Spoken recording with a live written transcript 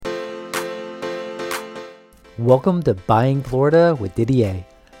Welcome to Buying Florida with Didier.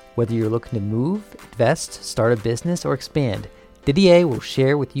 Whether you're looking to move, invest, start a business, or expand, Didier will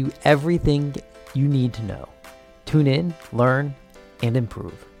share with you everything you need to know. Tune in, learn, and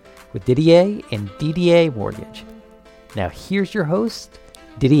improve with Didier and DDA Mortgage. Now here's your host,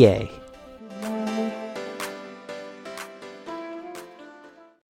 Didier.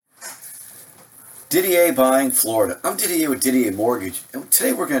 Didier Buying Florida. I'm Didier with Didier Mortgage, and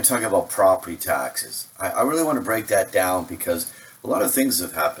today we're going to talk about property taxes. I really want to break that down because a lot of things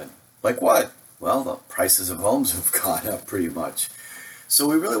have happened. Like what? Well, the prices of homes have gone up pretty much. So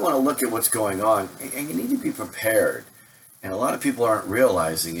we really want to look at what's going on, and you need to be prepared. And a lot of people aren't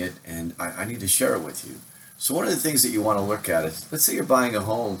realizing it, and I need to share it with you. So one of the things that you want to look at is, let's say you're buying a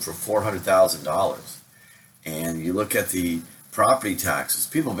home for $400,000, and you look at the property taxes.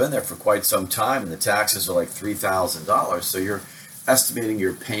 People have been there for quite some time, and the taxes are like $3,000. So you're estimating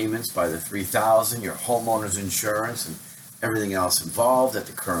your payments by the $3,000, your homeowner's insurance, and everything else involved at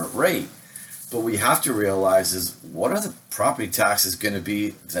the current rate. But what we have to realize is, what are the property taxes going to be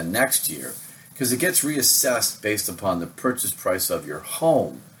the next year? Because it gets reassessed based upon the purchase price of your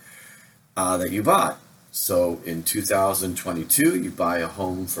home that you bought. So in 2022, you buy a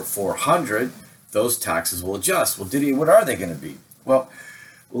home for $400,000. Those taxes will adjust. Well, Didier, what are they going to be? Well,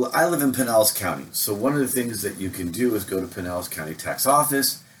 I live in Pinellas County. So one of the things that you can do is go to Pinellas County Tax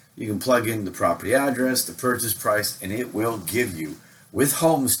Office. You can plug in the property address, the purchase price, and it will give you, with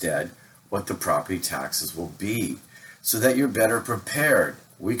Homestead, what the property taxes will be so that you're better prepared.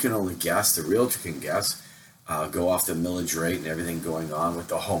 We can only guess, the realtor can guess, go off the millage rate and everything going on with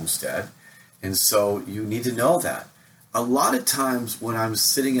the Homestead. And so you need to know that. A lot of times when I'm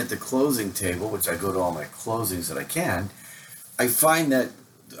sitting at the closing table, which I go to all my closings that I can, I find that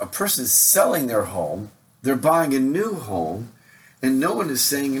a person's selling their home, they're buying a new home, and no one is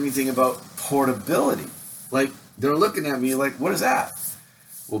saying anything about portability. Like, they're looking at me like, what is that?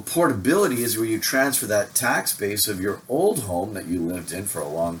 Well, portability is where you transfer that tax base of your old home that you lived in for a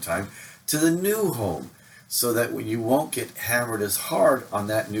long time to the new home, so that you won't get hammered as hard on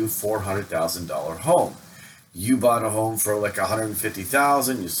that new $400,000 home. You bought a home for like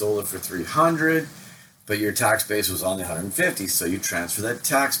 $150,000, you sold it for $300,000, but your tax base was only $150,000, so you transfer that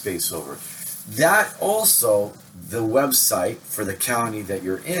tax base over. That also, the website for the county that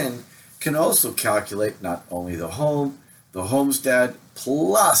you're in can also calculate not only the home, the homestead,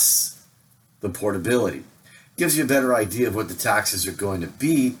 plus the portability. Gives you a better idea of what the taxes are going to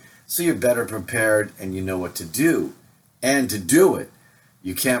be, so you're better prepared and you know what to do. And to do it,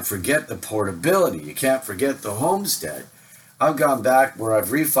 you can't forget the portability. You can't forget the homestead. I've gone back where I've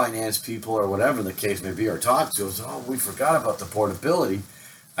refinanced people or whatever the case may be, or talked to us. Oh, we forgot about the portability.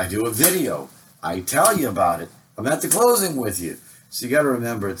 I do a video. I tell you about it. I'm at the closing with you. So you got to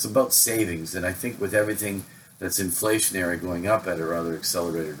remember, it's about savings. And I think with everything that's inflationary going up at a rather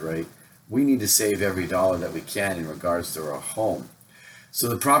accelerated rate, we need to save every dollar that we can in regards to our home. So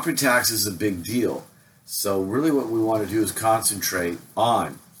the property tax is a big deal. So really what we want to do is concentrate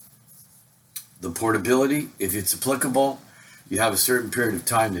on the portability. If it's applicable, you have a certain period of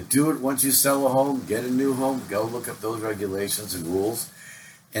time to do it. Once you sell a home, get a new home, go look up those regulations and rules.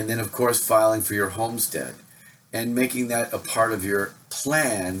 And then, of course, filing for your homestead and making that a part of your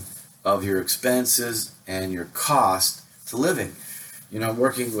plan of your expenses and your cost to living. You know, I'm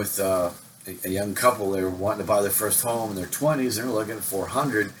working with a young couple. They were wanting to buy their first home in their 20s. They're looking at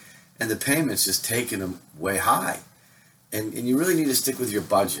 $400,000. And the payment's just taking them way high. And you really need to stick with your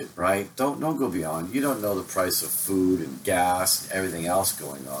budget, right? Don't go beyond. You don't know the price of food and gas and everything else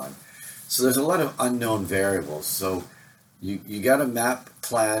going on. So there's a lot of unknown variables. So you got a map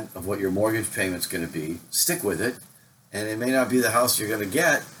plan of what your mortgage payment's going to be. Stick with it. And it may not be the house you're going to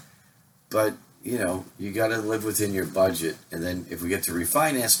get, but you know, you got to live within your budget. And then if we get to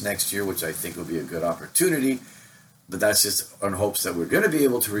refinance next year, which I think will be a good opportunity, but that's just on hopes that we're going to be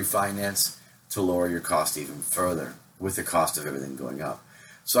able to refinance to lower your cost even further with the cost of everything going up.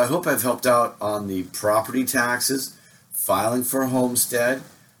 So I hope I've helped out on the property taxes, filing for a homestead,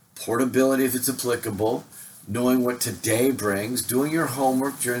 portability if it's applicable, knowing what today brings, doing your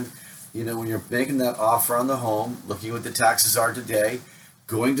homework during, you know, when you're making that offer on the home, looking what the taxes are today,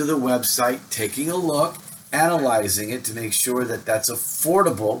 going to the website, taking a look, analyzing it to make sure that that's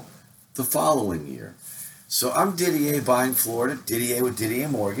affordable the following year. So I'm Didier Buying Florida, Didier with Didier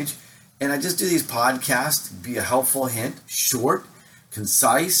Mortgage, and I just do these podcasts to be a helpful hint, short,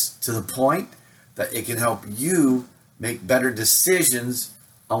 concise, to the point, that it can help you make better decisions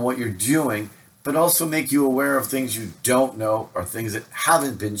on what you're doing, but also make you aware of things you don't know or things that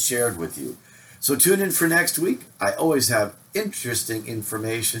haven't been shared with you. So tune in for next week. I always have interesting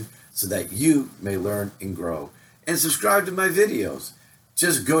information so that you may learn and grow. And subscribe to my videos.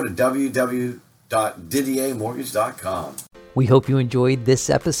 Just go to www.didiermortgage.com. We hope you enjoyed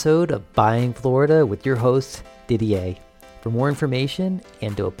this episode of Buying Florida with your host, Didier. For more information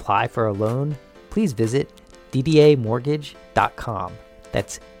and to apply for a loan, please visit ddamortgage.com.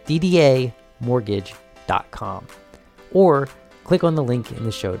 That's ddamortgage.com. Or click on the link in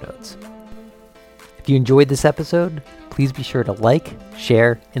the show notes. If you enjoyed this episode, please be sure to like,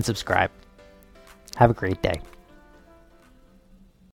 share, and subscribe. Have a great day.